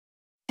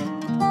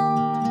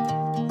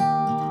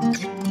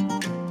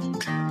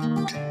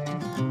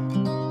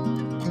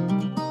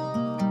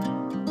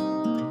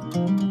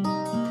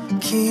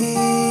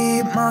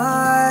Keep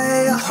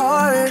my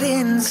heart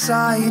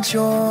inside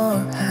your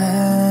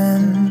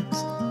hands,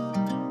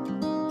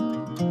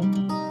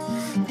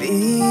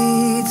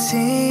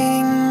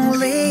 beating,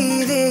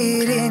 leave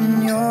it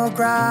in your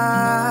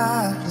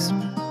grasp.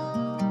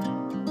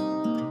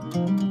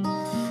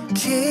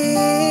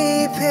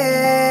 Keep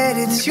it,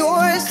 it's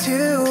yours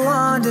to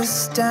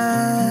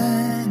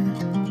understand.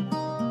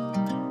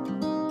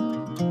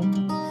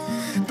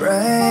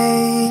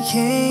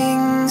 Breaking,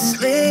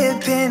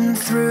 slipping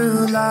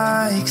through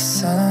like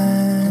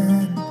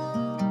sand.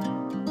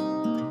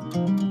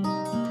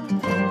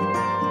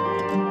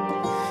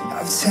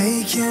 I've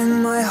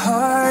taken my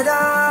heart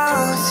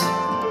out,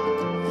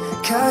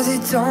 'cause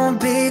it don't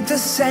beat the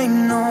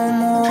same no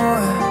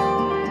more.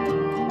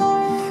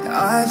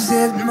 I've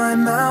zipped my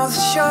mouth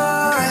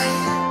shut,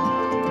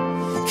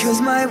 'cause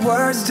my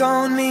words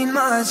don't mean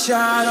much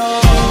at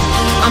all.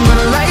 I'm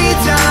gonna lay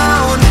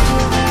down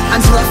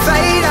until I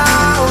fade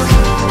out.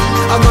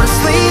 I'll go to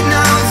sleep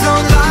now,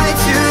 don't lie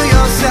to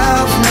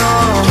yourself, no.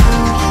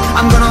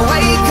 I'm gonna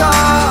wake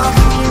up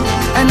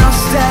and I'll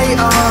stay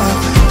up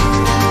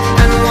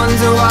and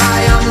wonder why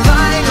I'm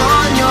lying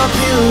on your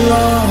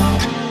pillow.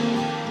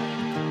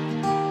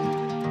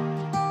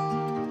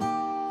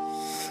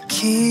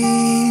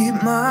 Keep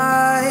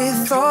my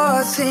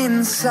thoughts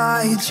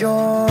inside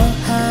your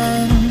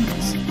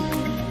hands,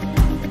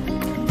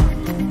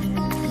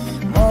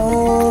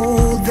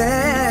 mold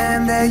them,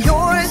 they're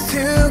yours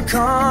to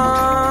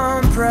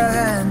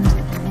comprehend.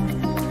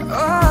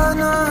 Oh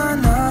no,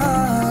 no,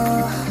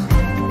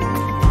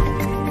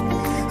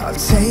 I've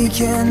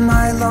taken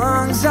my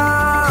lungs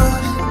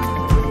out,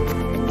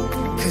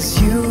 'cause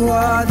you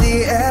are the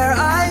air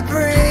I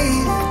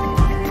breathe.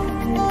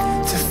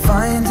 To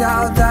find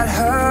out that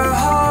her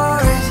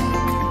heart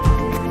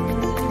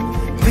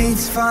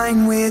beats fine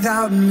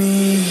without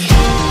me.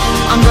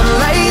 I'm gonna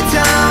lay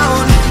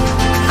down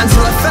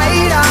until I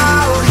fade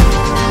out.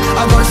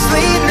 I'll go to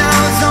sleep now,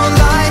 don't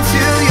lie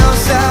to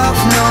yourself,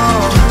 no.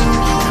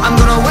 I'm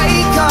gonna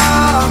wake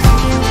up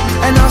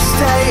and I'll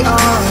stay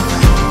up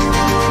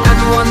and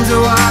wonder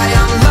why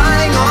I'm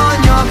lying on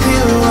your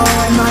pillow.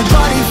 And my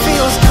body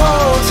feels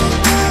cold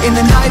in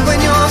the night when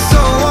you're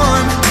so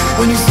warm.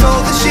 When you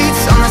stole the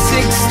sheets on the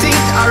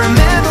 16th, I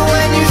remember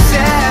when you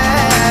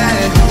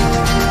said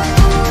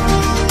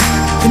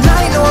the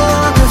night no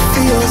longer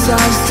feels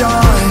as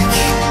dark.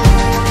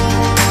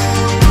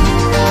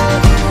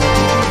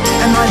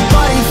 And my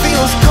body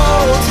feels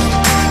cold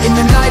in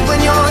the night when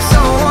you're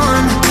so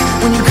warm.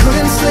 When you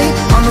couldn't sleep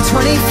on the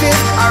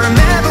 25th, I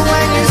remember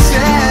when you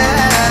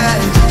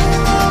said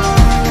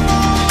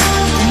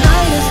the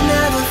night has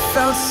never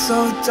felt so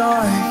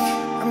dark.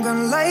 I'm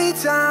gonna lay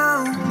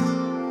down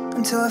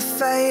until I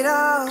fade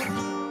out.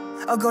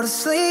 I'll go to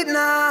sleep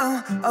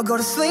now, I'll go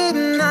to sleep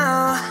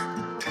now.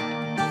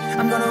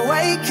 I'm gonna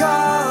wake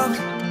up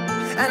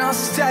and I'll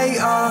stay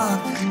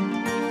up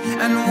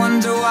and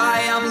wonder why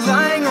I'm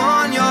lying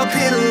on your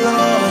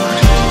pillow.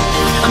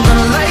 I'm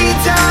gonna lay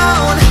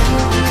down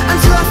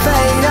until I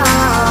fade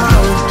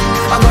out.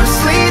 I'll go to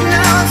sleep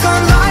now,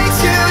 don't lie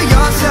to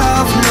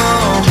yourself, no.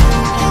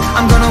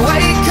 I'm gonna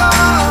wake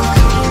up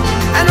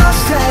and I'll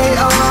stay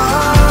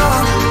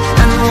up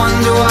and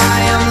wonder why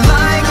I'm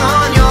lying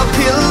on your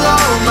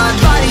pillow. My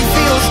body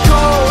feels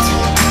cold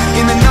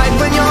in the night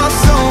when you're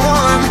so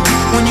warm.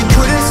 When you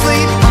couldn't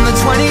sleep on the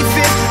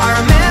 25th, I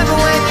remember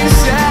when you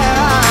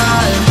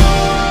said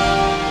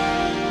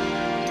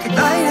the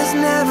night has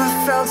never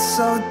felt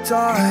so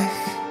dark.